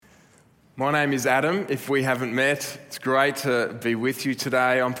My name is Adam. If we haven't met, it's great to be with you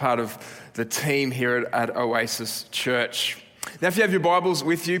today. I'm part of the team here at Oasis Church. Now, if you have your Bibles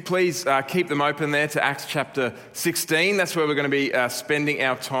with you, please keep them open there to Acts chapter 16. That's where we're going to be spending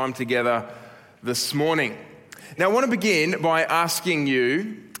our time together this morning. Now, I want to begin by asking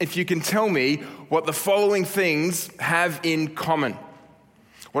you if you can tell me what the following things have in common.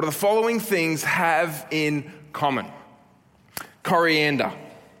 What do the following things have in common? Coriander,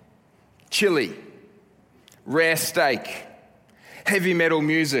 chili, rare steak, heavy metal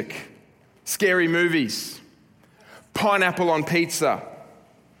music, scary movies, pineapple on pizza,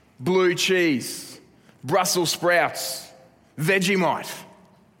 blue cheese, Brussels sprouts, Vegemite.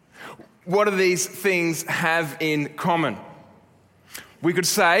 What do these things have in common? We could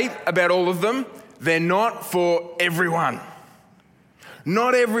say about all of them, they're not for everyone.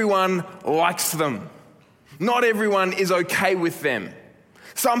 Not everyone likes them. Not everyone is okay with them.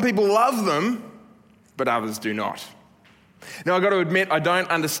 Some people love them, but others do not. Now, I've got to admit, I don't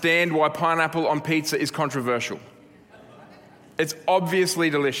understand why pineapple on pizza is controversial. It's obviously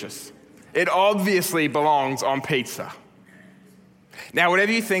delicious. It obviously belongs on pizza. Now,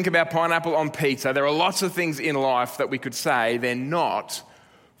 whatever you think about pineapple on pizza, there are lots of things in life that we could say they're not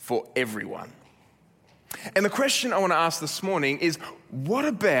for everyone. And the question I want to ask this morning is, what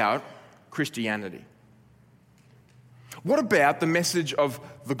about Christianity? What about the message of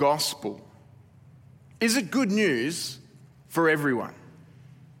the gospel? Is it good news for everyone?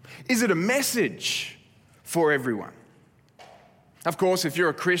 Is it a message for everyone? Of course, if you're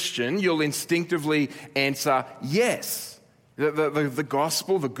a Christian, you'll instinctively answer yes. The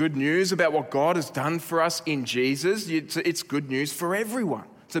gospel, the good news about what God has done for us in Jesus, it's good news for everyone.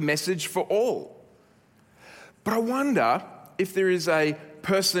 It's a message for all. But I wonder if there is a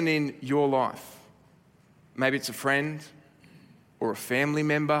person in your life, maybe it's a friend or a family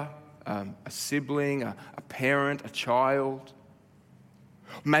member, a sibling, a parent, a child.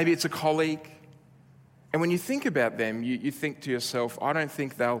 Maybe it's a colleague. And when you think about them, you think to yourself, I don't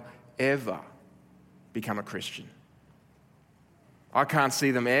think they'll ever become a Christian. I can't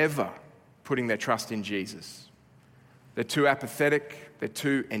see them ever putting their trust in Jesus. They're too apathetic. They're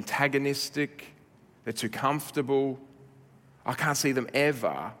too antagonistic. They're too comfortable. I can't see them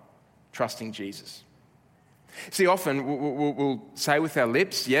ever trusting Jesus. See, often we'll say with our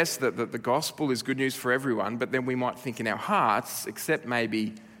lips, yes, that the gospel is good news for everyone, but then we might think in our hearts, except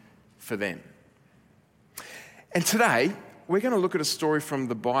maybe for them. And today, we're going to look at a story from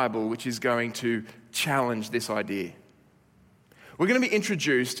the Bible which is going to challenge this idea. We're going to be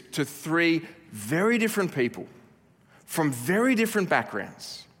introduced to three very different people from very different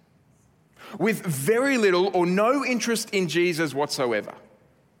backgrounds with very little or no interest in Jesus whatsoever.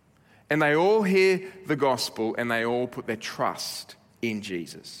 And they all hear the gospel and they all put their trust in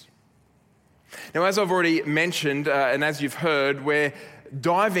Jesus. Now, as I've already mentioned, and as you've heard, we're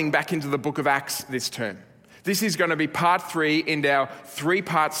diving back into the book of Acts this term. This is going to be part 3 in our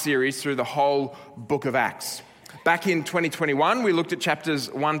 3-part series through the whole book of Acts. Back in 2021, we looked at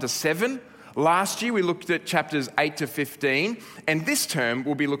chapters 1 to 7. Last year, we looked at chapters 8 to 15. And this term,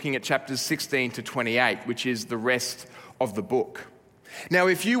 we'll be looking at chapters 16 to 28, which is the rest of the book. Now,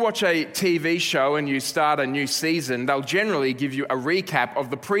 if you watch a TV show and you start a new season, they'll generally give you a recap of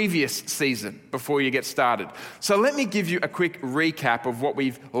the previous season before you get started. So let me give you a quick recap of what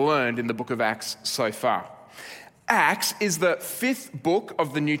we've learned in the book of Acts so far. Acts is the 5th book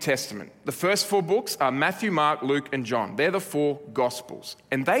of the New Testament. The first 4 books are Matthew, Mark, Luke, and John. They're the 4 Gospels.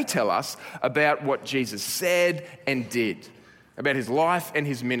 And they tell us about what Jesus said and did, about his life and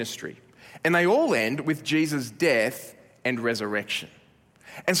his ministry. And they all end with Jesus' death and resurrection.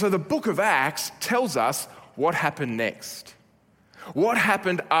 And so the book of Acts tells us what happened next. What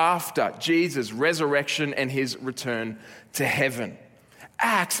happened after Jesus' resurrection and his return to heaven.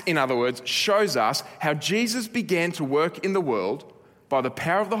 Acts, in other words, shows us how Jesus began to work in the world by the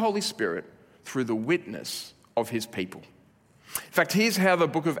power of the Holy Spirit through the witness of his people. In fact, here's how the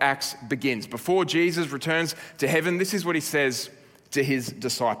book of Acts begins. Before Jesus returns to heaven, this is what he says to his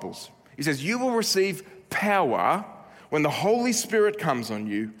disciples. He says, "You will receive power when the Holy Spirit comes on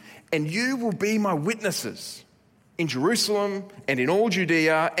you, and you will be my witnesses in Jerusalem and in all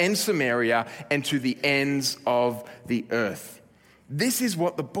Judea and Samaria and to the ends of the earth." This is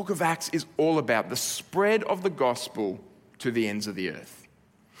what the book of Acts is all about, the spread of the gospel to the ends of the earth.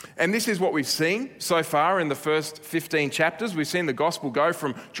 And this is what we've seen so far in the first 15 chapters. We've seen the gospel go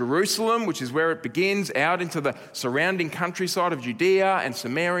from Jerusalem, which is where it begins, out into the surrounding countryside of Judea and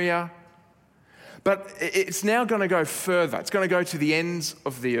Samaria. But it's now going to go further. It's going to go to the ends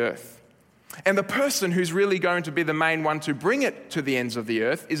of the earth. And the person who's really going to be the main one to bring it to the ends of the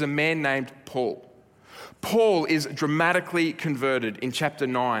earth is a man named Paul. Paul is dramatically converted in chapter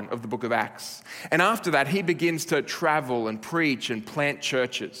 9 of the book of Acts. And after that, he begins to travel and preach and plant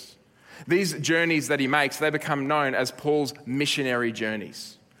churches. These journeys that he makes, they become known as Paul's missionary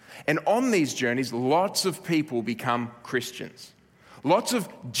journeys. And on these journeys, lots of people become Christians. Lots of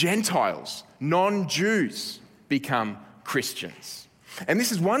Gentiles, non-Jews, become Christians. And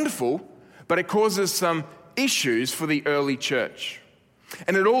this is wonderful, but it causes some issues for the early church.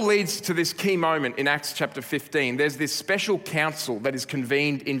 And it all leads to this key moment in Acts chapter 15. There's this special council that is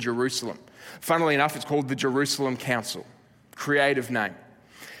convened in Jerusalem. Funnily enough, it's called the Jerusalem Council. Creative name.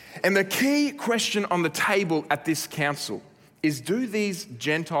 And the key question on the table at this council is, do these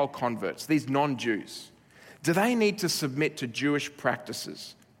Gentile converts, these non-Jews, do they need to submit to Jewish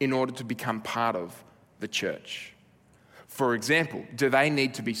practices in order to become part of the church? For example, do they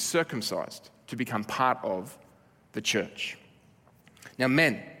need to be circumcised to become part of the church? Now,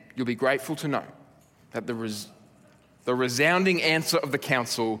 men, you'll be grateful to know that the resounding answer of the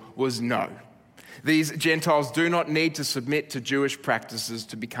council was no. These Gentiles do not need to submit to Jewish practices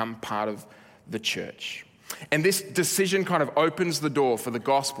to become part of the church. And this decision kind of opens the door for the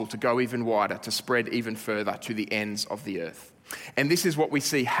gospel to go even wider, to spread even further to the ends of the earth. And this is what we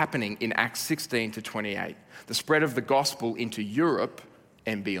see happening in Acts 16 to 28, the spread of the gospel into Europe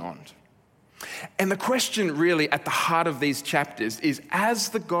and beyond. And the question really at the heart of these chapters is, as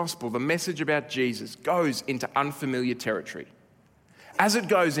the gospel, the message about Jesus, goes into unfamiliar territory, as it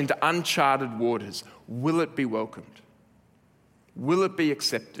goes into uncharted waters, will it be welcomed? Will it be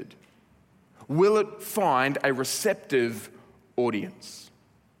accepted? Will it find a receptive audience?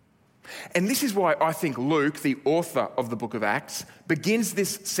 And this is why I think Luke, the author of the book of Acts, begins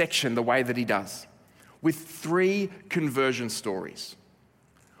this section the way that he does, with 3 conversion stories.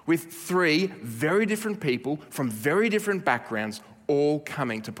 With 3 very different people from very different backgrounds, all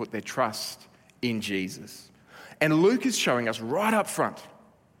coming to put their trust in Jesus. And Luke is showing us right up front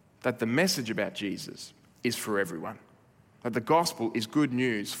that the message about Jesus is for everyone, that the gospel is good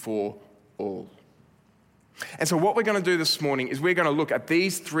news for all. And so what we're going to do this morning is we're going to look at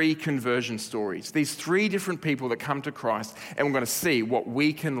these 3 conversion stories, these 3 different people that come to Christ, and we're going to see what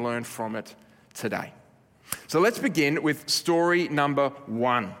we can learn from it today. So let's begin with story number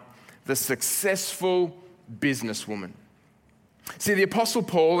 1, the successful businesswoman. See, the Apostle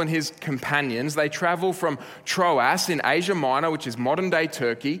Paul and his companions, they travel from Troas in Asia Minor, which is modern-day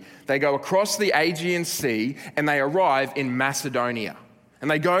Turkey. They go across the Aegean Sea and they arrive in Macedonia.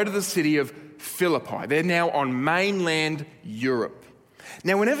 And they go to the city of Philippi. They're now on mainland Europe.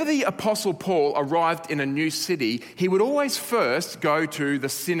 Now, whenever the Apostle Paul arrived in a new city, he would always first go to the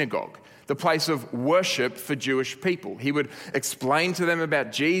synagogue, the place of worship for Jewish people. He would explain to them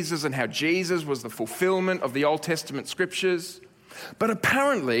about Jesus and how Jesus was the fulfillment of the Old Testament scriptures. But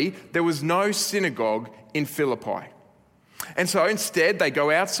apparently, there was no synagogue in Philippi. And so instead, they go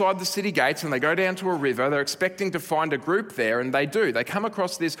outside the city gates and they go down to a river. They're expecting to find a group there, and they do. They come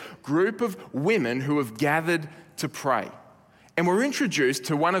across this group of women who have gathered to pray. And we're introduced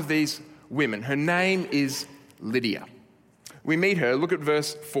to one of these women. Her name is Lydia. We meet her. Look at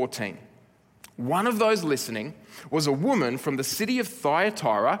verse 14. One of those listening was a woman from the city of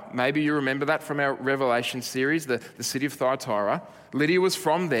Thyatira. Maybe you remember that from our Revelation series, the city of Thyatira. Lydia was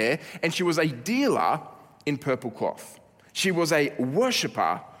from there, and she was a dealer in purple cloth. She was a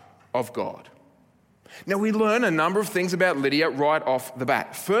worshipper of God. Now, we learn a number of things about Lydia right off the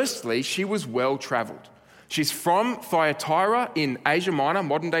bat. Firstly, she was well-traveled. She's from Thyatira in Asia Minor,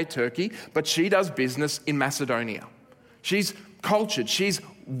 modern-day Turkey, but she does business in Macedonia. She's cultured. She's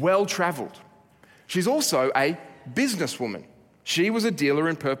well-traveled. She's also a businesswoman. She was a dealer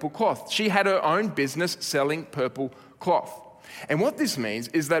in purple cloth. She had her own business selling purple cloth. And what this means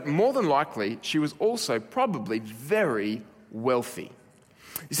is that more than likely, she was also probably very wealthy.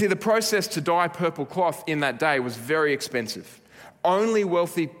 You see, the process to dye purple cloth in that day was very expensive. Only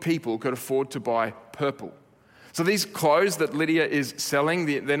wealthy people could afford to buy purple. So these clothes that Lydia is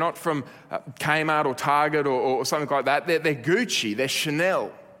selling, they're not from Kmart or Target or something like that. They're Gucci, they're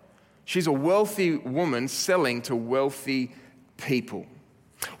Chanel. She's a wealthy woman selling to wealthy people.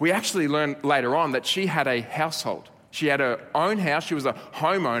 We actually learn later on that she had a household. She had her own house, she was a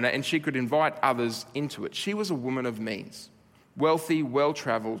homeowner, and she could invite others into it. She was a woman of means. Wealthy,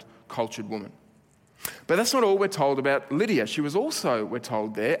 well-traveled, cultured woman. But that's not all we're told about Lydia. She was also, we're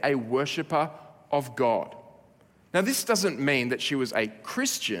told there, a worshipper of God. Now, this doesn't mean that she was a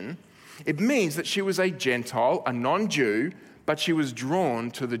Christian. It means that she was a Gentile, a non-Jew, but she was drawn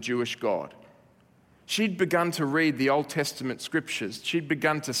to the Jewish God. She'd begun to read the Old Testament scriptures. She'd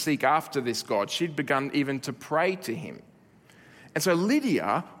begun to seek after this God. She'd begun even to pray to him. And so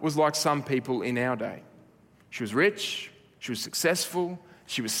Lydia was like some people in our day. She was rich, she was successful,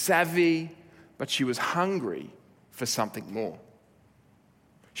 she was savvy, but she was hungry for something more.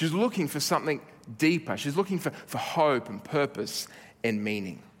 She was looking for something deeper. She was looking for hope and purpose and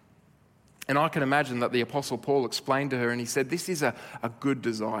meaning. And I can imagine that the Apostle Paul explained to her, and he said, this is a good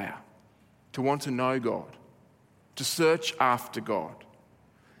desire, to want to know God, to search after God.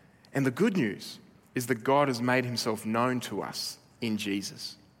 And the good news is that God has made himself known to us in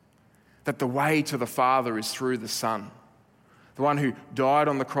Jesus. That the way to the Father is through the Son, the one who died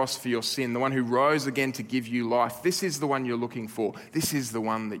on the cross for your sin, the one who rose again to give you life. This is the one you're looking for. This is the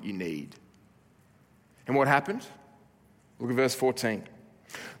one that you need. And what happened? Look at verse 14.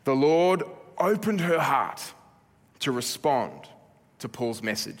 The Lord opened her heart to respond to Paul's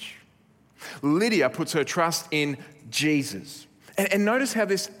message. Lydia puts her trust in Jesus. And notice how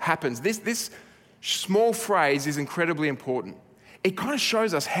this happens. This small phrase is incredibly important. It kind of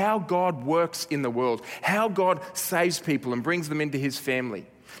shows us how God works in the world, how God saves people and brings them into his family.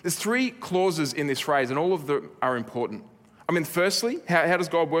 There's 3 clauses in this phrase, and all of them are important. I mean, firstly, how does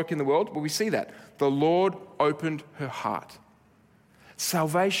God work in the world? Well, we see that. The Lord opened her heart.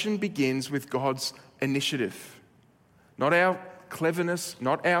 Salvation begins with God's initiative. Not our cleverness,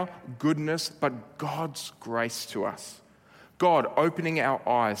 not our goodness, but God's grace to us. God opening our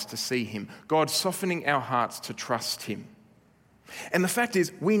eyes to see him. God softening our hearts to trust him. And the fact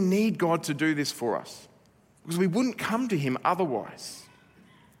is, we need God to do this for us because we wouldn't come to him otherwise.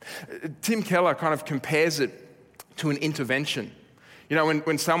 Tim Keller kind of compares it to an intervention. You know,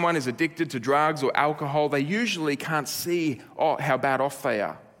 when someone is addicted to drugs or alcohol, they usually can't see how bad off they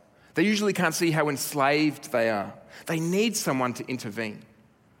are. They usually can't see how enslaved they are. They need someone to intervene.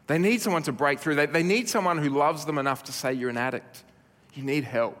 They need someone to break through. They need someone who loves them enough to say, you're an addict. You need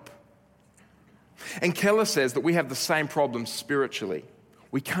help. And Keller says that we have the same problem spiritually.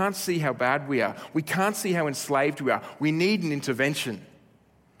 We can't see how bad we are. We can't see how enslaved we are. We need an intervention.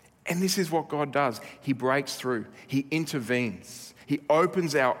 And this is what God does. He breaks through. He intervenes. He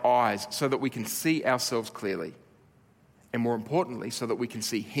opens our eyes so that we can see ourselves clearly. And more importantly, so that we can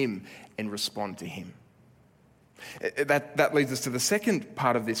see him and respond to him. That leads us to the second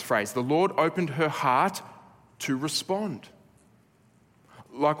part of this phrase. The Lord opened her heart to respond.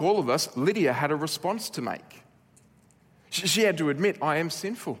 Like all of us, Lydia had a response to make. She had to admit, I am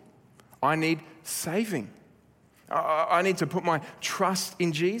sinful. I need saving. I need to put my trust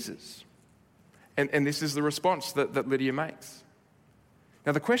in Jesus. And this is the response that Lydia makes.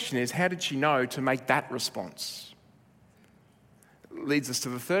 Now the question is, how did she know to make that response? It leads us to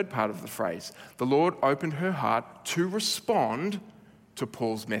the third part of the phrase. The Lord opened her heart to respond to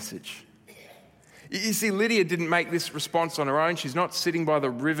Paul's message. You see, Lydia didn't make this response on her own. She's not sitting by the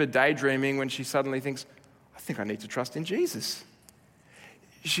river daydreaming when she suddenly thinks, I think I need to trust in Jesus.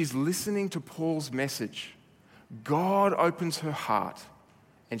 She's listening to Paul's message. God opens her heart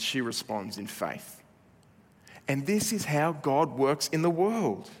and she responds in faith. And this is how God works in the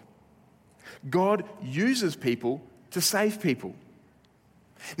world. God uses people to save people.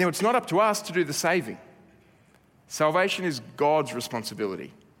 Now, it's not up to us to do the saving. Salvation is God's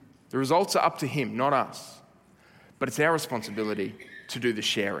responsibility. The results are up to him, not us. But it's our responsibility to do the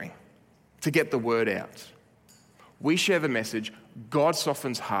sharing, to get the word out. We share the message, God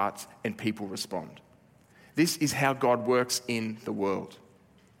softens hearts, and people respond. This is how God works in the world.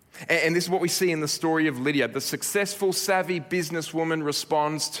 And this is what we see in the story of Lydia. The successful, savvy businesswoman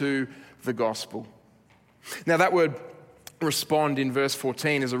responds to the gospel. Now, that word respond in verse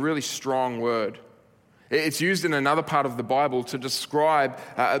 14 is a really strong word. It's used in another part of the Bible to describe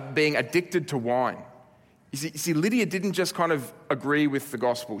being addicted to wine. You see, Lydia didn't just kind of agree with the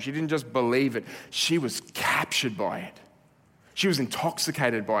gospel. She didn't just believe it. She was captured by it. She was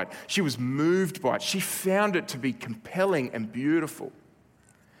intoxicated by it. She was moved by it. She found it to be compelling and beautiful.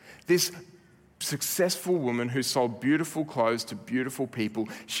 This successful woman who sold beautiful clothes to beautiful people,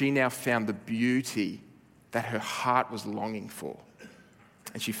 she now found the beauty that her heart was longing for.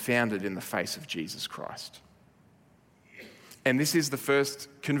 And she found it in the face of Jesus Christ. And this is the first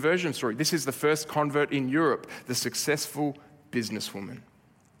conversion story. This is the first convert in Europe, the successful businesswoman.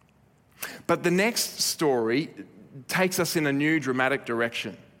 But the next story takes us in a new dramatic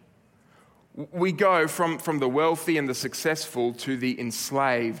direction. We go from the wealthy and the successful to the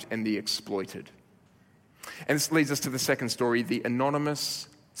enslaved and the exploited. And this leads us to the second story, the anonymous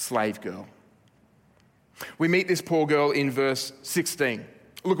slave girl. We meet this poor girl in verse 16.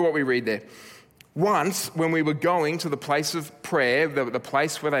 Look at what we read there. Once, when we were going to the place of prayer, the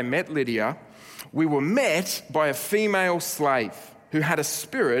place where they met Lydia, We were met by a female slave who had a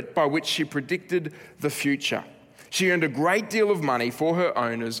spirit by which she predicted the future. She earned a great deal of money for her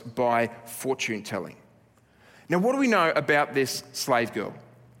owners by fortune telling. Now, what do we know about this slave girl?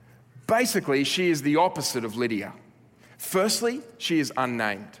 Basically, she is the opposite of Lydia. Firstly, she is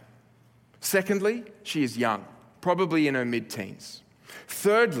unnamed. Secondly, she is young, probably in her mid-teens.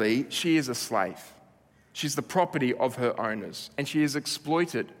 Thirdly, she is a slave. She's the property of her owners, and she is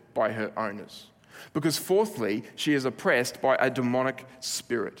exploited by her owners. Because fourthly, she is oppressed by a demonic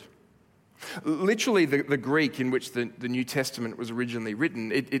spirit. Literally, the Greek in which the New Testament was originally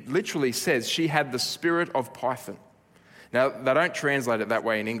written, it literally says she had the spirit of Python. Now, they don't translate it that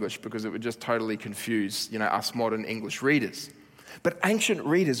way in English because it would just totally confuse, us modern English readers. But ancient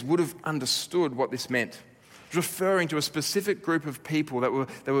readers would have understood what this meant. It was referring to a specific group of people that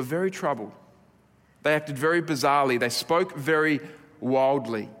were very troubled. They acted very bizarrely. They spoke very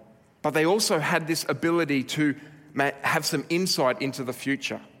wildly. But they also had this ability to have some insight into the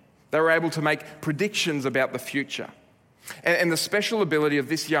future. They were able to make predictions about the future. And the special ability of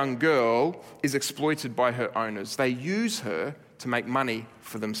this young girl is exploited by her owners. They use her to make money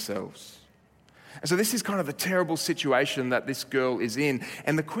for themselves. And so this is kind of the terrible situation that this girl is in.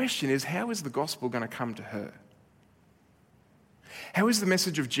 And the question is, how is the gospel going to come to her? How is the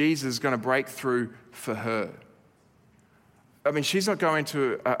message of Jesus going to break through for her? I mean, she's not going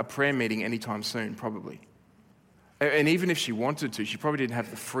to a prayer meeting anytime soon, probably. And even if she wanted to, she probably didn't have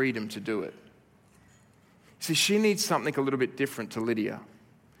the freedom to do it. See, she needs something a little bit different to Lydia.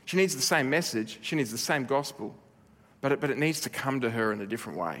 She needs the same message, she needs the same gospel, but it needs to come to her in a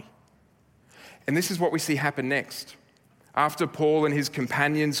different way. And this is what we see happen next. After Paul and his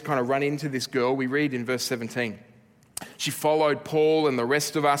companions kind of run into this girl, we read in verse 17, she followed Paul and the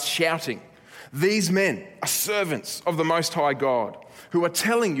rest of us shouting, "These men are servants of the Most High God who are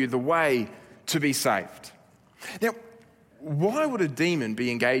telling you the way to be saved." Now, why would a demon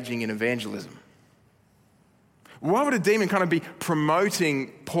be engaging in evangelism? Why would a demon kind of be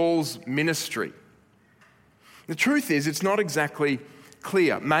promoting Paul's ministry? The truth is, it's not exactly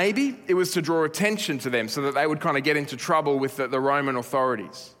clear. Maybe it was to draw attention to them so that they would kind of get into trouble with the Roman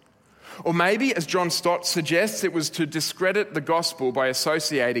authorities. Or maybe, as John Stott suggests, it was to discredit the gospel by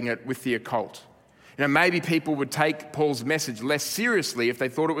associating it with the occult. Maybe people would take Paul's message less seriously if they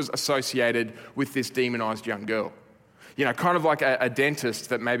thought it was associated with this demonized young girl. Kind of like a dentist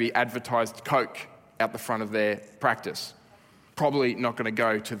that maybe advertised Coke out the front of their practice. Probably not going to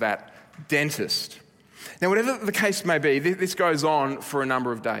go to that dentist. Now, whatever the case may be, this goes on for a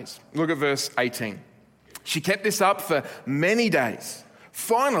number of days. Look at verse 18. She kept this up for many days.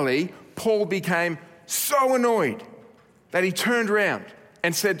 Finally, Paul became so annoyed that he turned around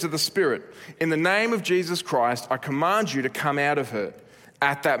and said to the spirit, "In the name of Jesus Christ, I command you to come out of her."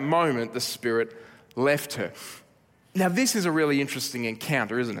 At that moment, the spirit left her. Now, this is a really interesting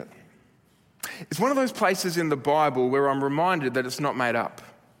encounter, isn't it? It's one of those places in the Bible where I'm reminded that it's not made up.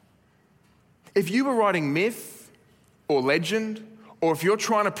 If you were writing myth or legend, or if you're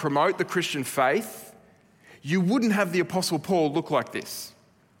trying to promote the Christian faith, you wouldn't have the Apostle Paul look like this.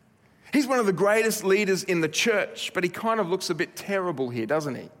 He's one of the greatest leaders in the church, but he kind of looks a bit terrible here,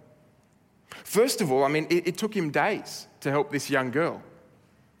 doesn't he? First of all, it took him days to help this young girl.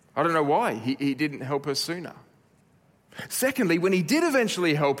 I don't know why he didn't help her sooner. Secondly, when he did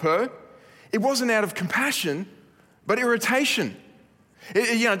eventually help her, it wasn't out of compassion, but irritation.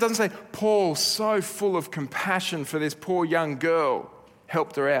 It doesn't say, Paul, so full of compassion for this poor young girl,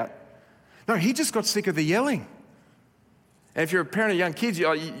 helped her out. No, he just got sick of the yelling. And if you're a parent of young kids,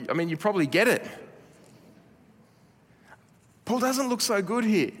 you probably get it. Paul doesn't look so good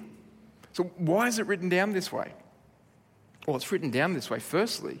here. So why is it written down this way? Well, it's written down this way,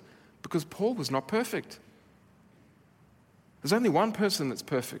 firstly, because Paul was not perfect. There's only one person that's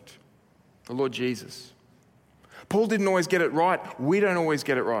perfect, the Lord Jesus. Paul didn't always get it right. We don't always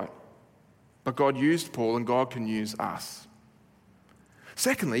get it right. But God used Paul, and God can use us.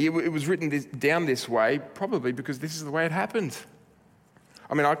 Secondly, it was written down this way probably because this is the way it happened.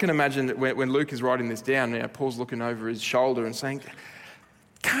 I can imagine that when Luke is writing this down, Paul's looking over his shoulder and saying,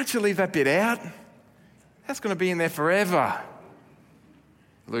 "Can't you leave that bit out? That's going to be in there forever."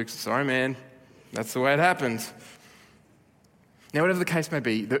 Luke's, "Sorry, man, that's the way it happened." Now, whatever the case may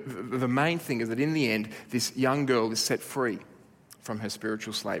be, the main thing is that in the end, this young girl is set free from her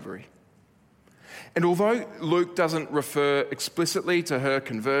spiritual slavery. And although Luke doesn't refer explicitly to her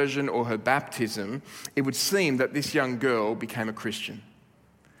conversion or her baptism, it would seem that this young girl became a Christian,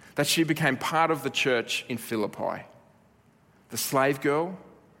 that she became part of the church in Philippi, the slave girl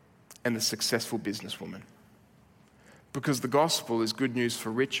and the successful businesswoman. Because the gospel is good news for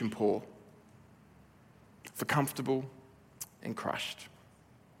rich and poor, for comfortable and crushed.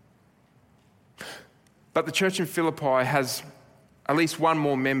 But the church in Philippi has at least one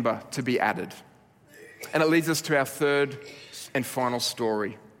more member to be added. And it leads us to our third and final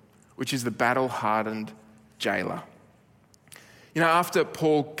story, which is the battle-hardened jailer. You know, after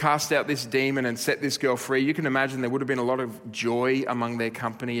Paul cast out this demon and set this girl free, you can imagine there would have been a lot of joy among their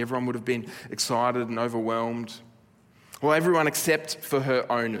company. Everyone would have been excited and overwhelmed. Well, everyone except for her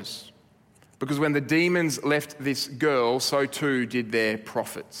owners. Because when the demons left this girl, so too did their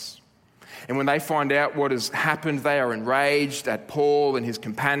prophets. And when they find out what has happened, they are enraged at Paul and his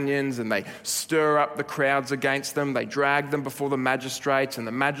companions, and they stir up the crowds against them. They drag them before the magistrates, and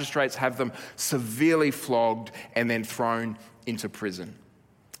the magistrates have them severely flogged and then thrown into prison.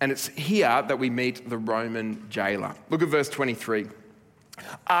 And it's here that we meet the Roman jailer. Look at verse 23.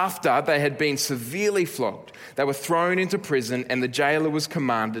 After they had been severely flogged, they were thrown into prison, and the jailer was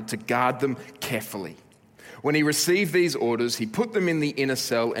commanded to guard them carefully. When he received these orders, he put them in the inner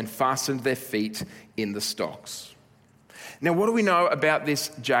cell and fastened their feet in the stocks. Now, what do we know about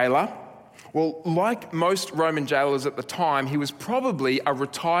this jailer? Well, like most Roman jailers at the time, he was probably a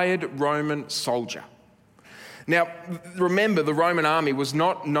retired Roman soldier. Now, remember, the Roman army was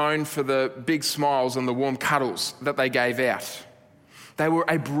not known for the big smiles and the warm cuddles that they gave out. They were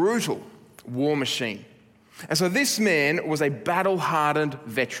a brutal war machine. And so this man was a battle-hardened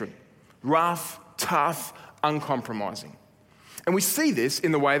veteran, rough, tough, uncompromising. And we see this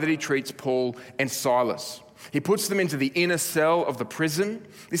in the way that he treats Paul and Silas. He puts them into the inner cell of the prison.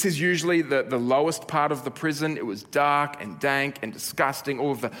 This is usually the lowest part of the prison. It was dark and dank and disgusting.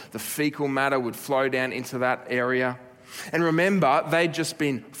 All of the fecal matter would flow down into that area. And remember, they'd just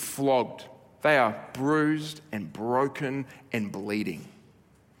been flogged. They are bruised and broken and bleeding.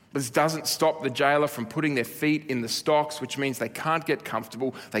 This doesn't stop the jailer from putting their feet in the stocks, which means they can't get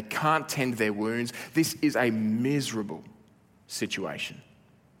comfortable, they can't tend their wounds. This is a miserable situation.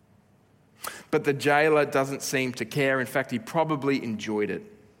 But the jailer doesn't seem to care. In fact, he probably enjoyed it.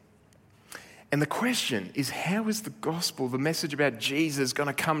 And the question is, how is the gospel, the message about Jesus, going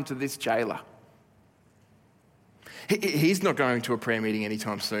to come to this jailer? He's not going to a prayer meeting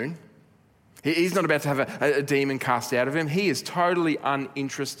anytime soon. He's not about to have a demon cast out of him. He is totally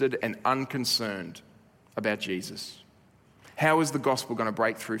uninterested and unconcerned about Jesus. How is the gospel going to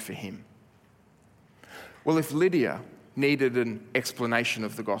break through for him? Well, if Lydia needed an explanation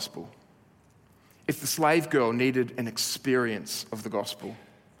of the gospel, if the slave girl needed an experience of the gospel,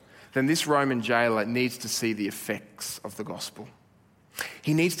 then this Roman jailer needs to see the effects of the gospel.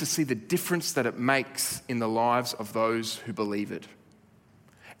 He needs to see the difference that it makes in the lives of those who believe it.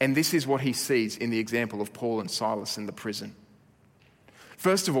 And this is what he sees in the example of Paul and Silas in the prison.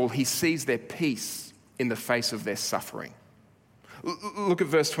 First of all, he sees their peace in the face of their suffering. Look at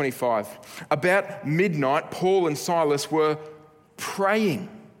verse 25. About midnight, Paul and Silas were praying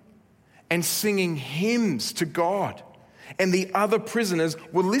and singing hymns to God, and the other prisoners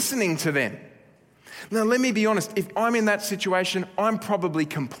were listening to them. Now, let me be honest. If I'm in that situation, I'm probably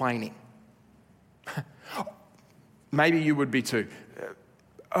complaining. Maybe you would be too.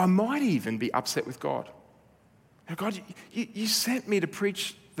 I might even be upset with God. God, you sent me to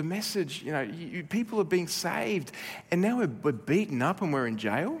preach the message. You know, people are being saved, and now we're beaten up and we're in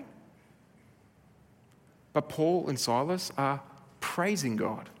jail. But Paul and Silas are praising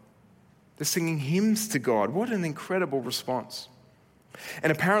God. They're singing hymns to God. What an incredible response.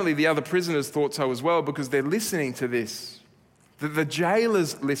 And apparently the other prisoners thought so as well, because they're listening to this. The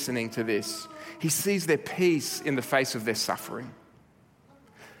jailer's listening to this. He sees their peace in the face of their suffering.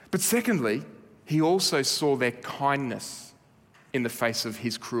 But secondly, he also saw their kindness in the face of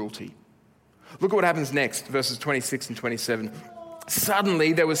his cruelty. Look at what happens next, verses 26 and 27.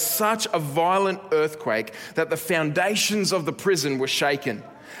 Suddenly, there was such a violent earthquake that the foundations of the prison were shaken.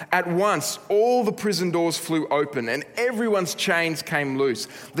 At once, all the prison doors flew open and everyone's chains came loose.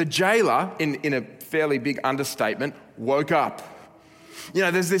 The jailer, in a fairly big understatement, woke up. You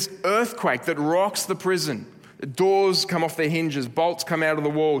know, there's this earthquake that rocks the prison. Doors come off their hinges, bolts come out of the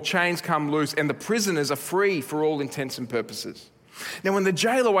wall, chains come loose, and the prisoners are free for all intents and purposes. Now, when the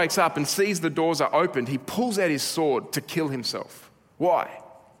jailer wakes up and sees the doors are opened, he pulls out his sword to kill himself. Why?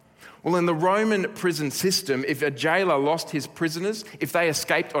 Well, in the Roman prison system, if a jailer lost his prisoners, if they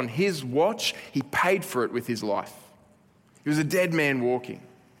escaped on his watch, he paid for it with his life. He was a dead man walking.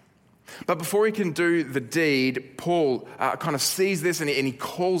 But before he can do the deed, Paul kind of sees this and he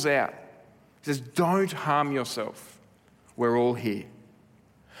calls out. He says, "Don't harm yourself. We're all here."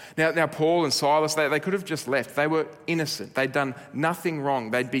 Now Paul and Silas, they could have just left. They were innocent. They'd done nothing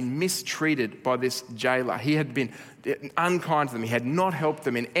wrong. They'd been mistreated by this jailer. He had been unkind to them. He had not helped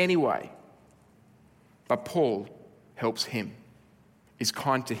them in any way. But Paul helps him, is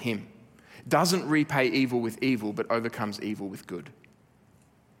kind to him, doesn't repay evil with evil, but overcomes evil with good.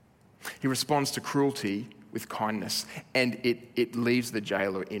 He responds to cruelty with kindness, and it leaves the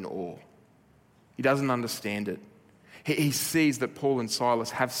jailer in awe. He doesn't understand it. He sees that Paul and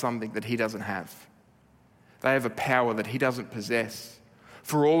Silas have something that he doesn't have. They have a power that he doesn't possess.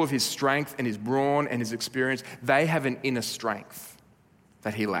 For all of his strength and his brawn and his experience, they have an inner strength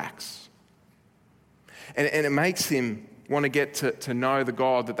that he lacks. And it makes him want to get to know the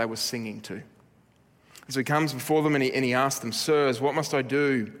God that they were singing to. So he comes before them and he asks them, "Sirs, what must I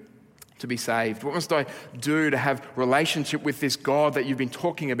do to be saved? What must I do to have relationship with this God that you've been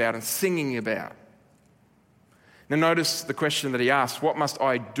talking about and singing about?" Now notice the question that he asks, what must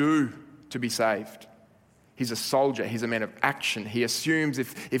I do to be saved? He's a soldier, he's a man of action. He assumes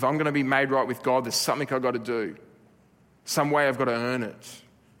if I'm going to be made right with God, there's something I've got to do. Some way I've got to earn it.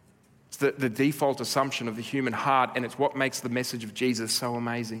 It's the default assumption of the human heart, and it's what makes the message of Jesus so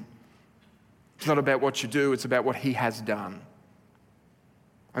amazing. It's not about what you do, it's about what he has done.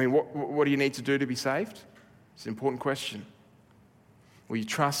 I mean, what do you need to do to be saved? It's an important question. Well, you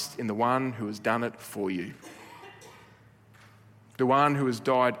trust in the one who has done it for you. The one who has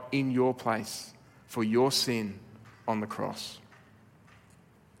died in your place for your sin on the cross.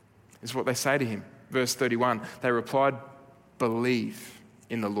 This is what they say to him. Verse 31, they replied, "Believe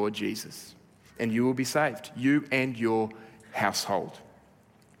in the Lord Jesus, and you will be saved, you and your household."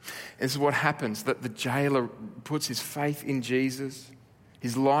 And this is what happens, that the jailer puts his faith in Jesus.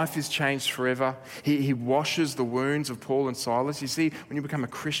 His life is changed forever. He washes the wounds of Paul and Silas. You see, when you become a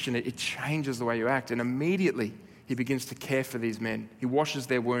Christian, it changes the way you act. And immediately, he begins to care for these men. He washes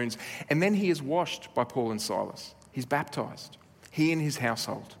their wounds. And then he is washed by Paul and Silas. He's baptized. He and his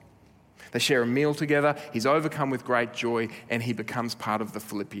household. They share a meal together. He's overcome with great joy, and he becomes part of the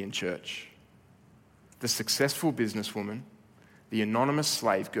Philippian church. The successful businesswoman, the anonymous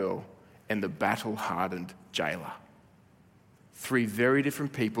slave girl, and the battle-hardened jailer. 3 very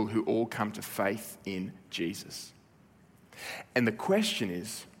different people who all come to faith in Jesus. And the question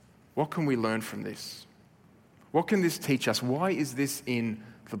is, what can we learn from this? What can this teach us? Why is this in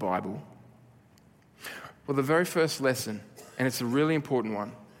the Bible? Well, the very first lesson, and it's a really important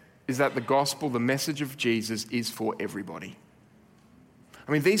one, is that the gospel, the message of Jesus, is for everybody.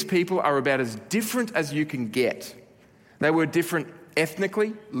 I mean, these people are about as different as you can get. They were different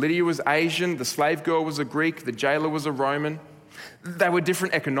ethnically. Lydia was Asian, the slave girl was a Greek, the jailer was a Roman. They were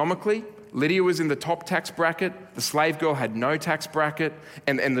different economically. Lydia was in the top tax bracket, the slave girl had no tax bracket,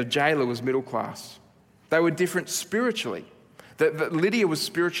 and the jailer was middle class. They were different spiritually. Lydia was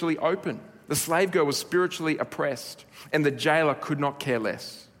spiritually open. The slave girl was spiritually oppressed, and the jailer could not care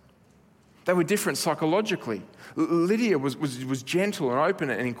less. They were different psychologically. Lydia was gentle and open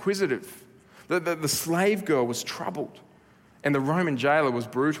and inquisitive. The slave girl was troubled, and the Roman jailer was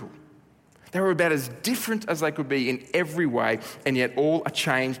brutal. They were about as different as they could be in every way, and yet all are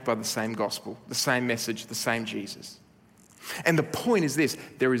changed by the same gospel, the same message, the same Jesus. And the point is this: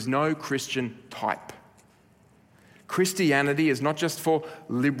 there is no Christian type. Christianity is not just for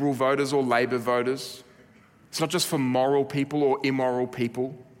liberal voters or Labor voters. It's not just for moral people or immoral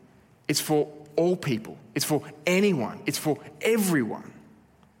people. It's for all people. It's for anyone. It's for everyone.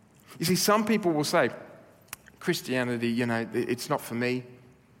 You see, some people will say, Christianity, it's not for me.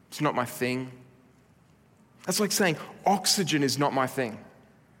 It's not my thing. That's like saying oxygen is not my thing.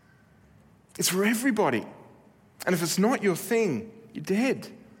 It's for everybody. And if it's not your thing, you're dead.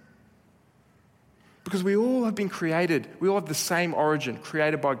 Because we all have been created. We all have the same origin,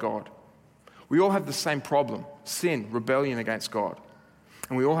 created by God. We all have the same problem, sin, rebellion against God.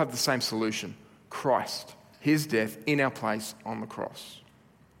 And we all have the same solution, Christ, his death in our place on the cross.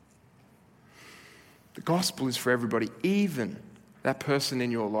 The gospel is for everybody, even that person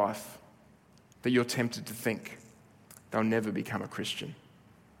in your life that you're tempted to think they'll never become a Christian.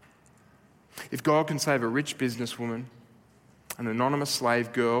 If God can save a rich businesswoman, an anonymous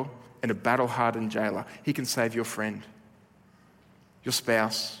slave girl, and a battle-hardened jailer, he can save your friend, your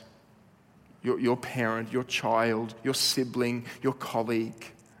spouse, your parent, your child, your sibling, your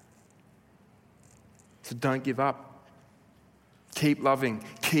colleague. So don't give up. Keep loving,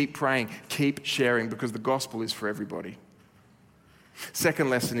 keep praying, keep sharing, because the gospel is for everybody. Second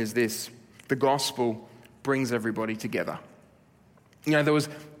lesson is this: the gospel brings everybody together. There was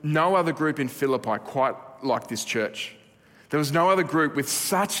no other group in Philippi quite like this church. There was no other group with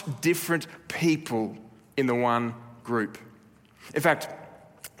such different people in the one group. In fact,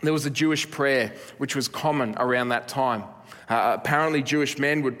 there was a Jewish prayer which was common around that time. Apparently, Jewish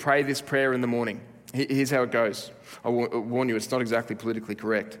men would pray this prayer in the morning. Here's how it goes. I warn you, it's not exactly politically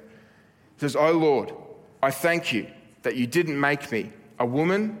correct. It says, "O Lord, I thank you that you didn't make me a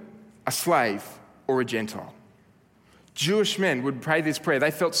woman, a slave, or a Gentile. Jewish men would pray this prayer.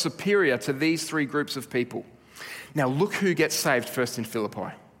 They felt superior to these three groups of people. Now look who gets saved first in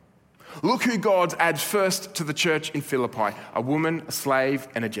Philippi. Look who God adds first to the church in Philippi: a woman, a slave,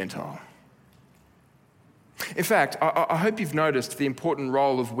 and a Gentile. In fact, I hope you've noticed the important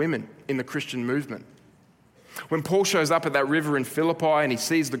role of women in the Christian movement. When Paul shows up at that river in Philippi and he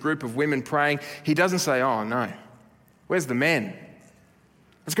sees the group of women praying, he doesn't say, "Oh no, where's the men?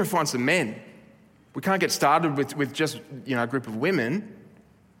 Let's go find some men. We can't get started with just a group of women."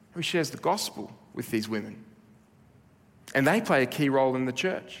 He shares the gospel with these women. And they play a key role in the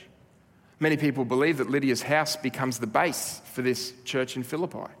church. Many people believe that Lydia's house becomes the base for this church in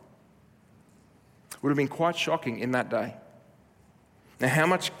Philippi. It would have been quite shocking in that day. Now, how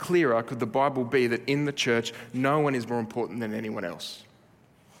much clearer could the Bible be that in the church, no one is more important than anyone else?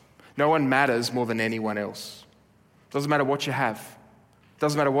 No one matters more than anyone else. Doesn't matter what you have.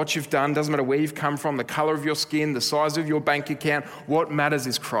 Doesn't matter what you've done. Doesn't matter where you've come from, the color of your skin, the size of your bank account. What matters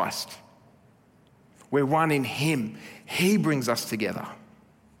is Christ. We're one in Him. He brings us together.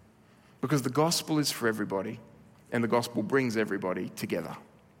 Because the gospel is for everybody, and the gospel brings everybody together.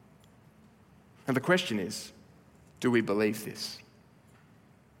 And the question is, do we believe this?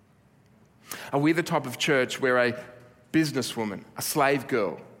 Are we the type of church where a businesswoman, a slave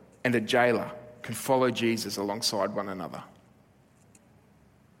girl, and a jailer can follow Jesus alongside one another?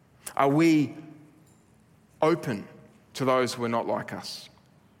 Are we open to those who are not like us?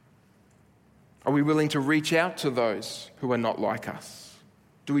 Are we willing to reach out to those who are not like us?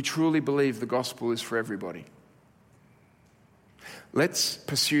 Do we truly believe the gospel is for everybody? Let's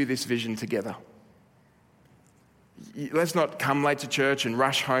pursue this vision together. Let's not come late to church and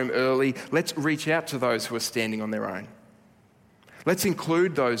rush home early. Let's reach out to those who are standing on their own. Let's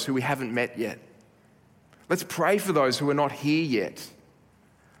include those who we haven't met yet. Let's pray for those who are not here yet.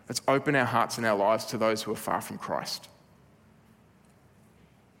 Let's open our hearts and our lives to those who are far from Christ.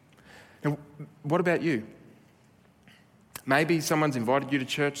 Now, what about you? Maybe someone's invited you to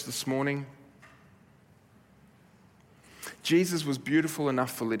church this morning. Jesus was beautiful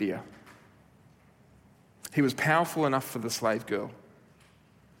enough for Lydia. He was powerful enough for the slave girl.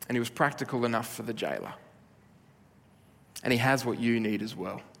 And he was practical enough for the jailer. And he has what you need as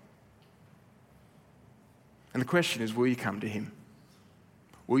well. And the question is, will you come to him?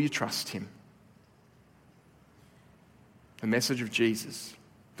 Will you trust him? The message of Jesus,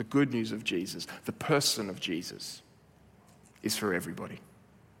 the good news of Jesus, the person of Jesus is for everybody.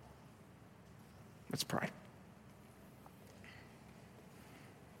 Let's pray.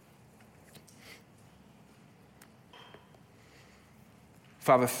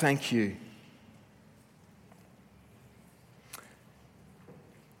 Father, thank you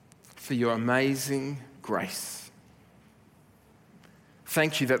for your amazing grace.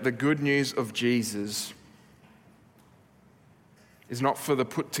 Thank you that the good news of Jesus is not for the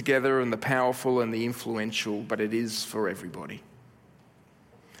put together and the powerful and the influential, but it is for everybody.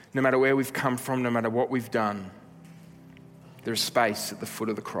 No matter where we've come from, no matter what we've done, there is space at the foot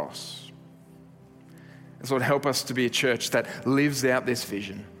of the cross. And so Lord, help us to be a church that lives out this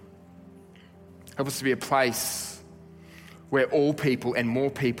vision. Help us to be a place where all people and more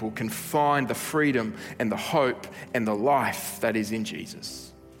people can find the freedom and the hope and the life that is in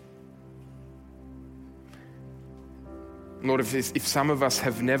Jesus. Lord, if some of us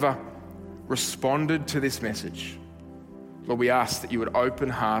have never responded to this message, Lord, we ask that you would open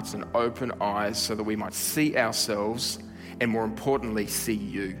hearts and open eyes so that we might see ourselves and, more importantly, see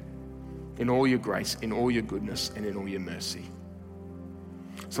you in all your grace, in all your goodness, and in all your mercy.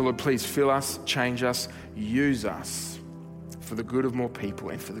 So, Lord, please fill us, change us, use us for the good of more people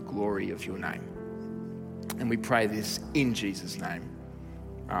and for the glory of your name. And we pray this in Jesus' name.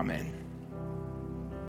 Amen.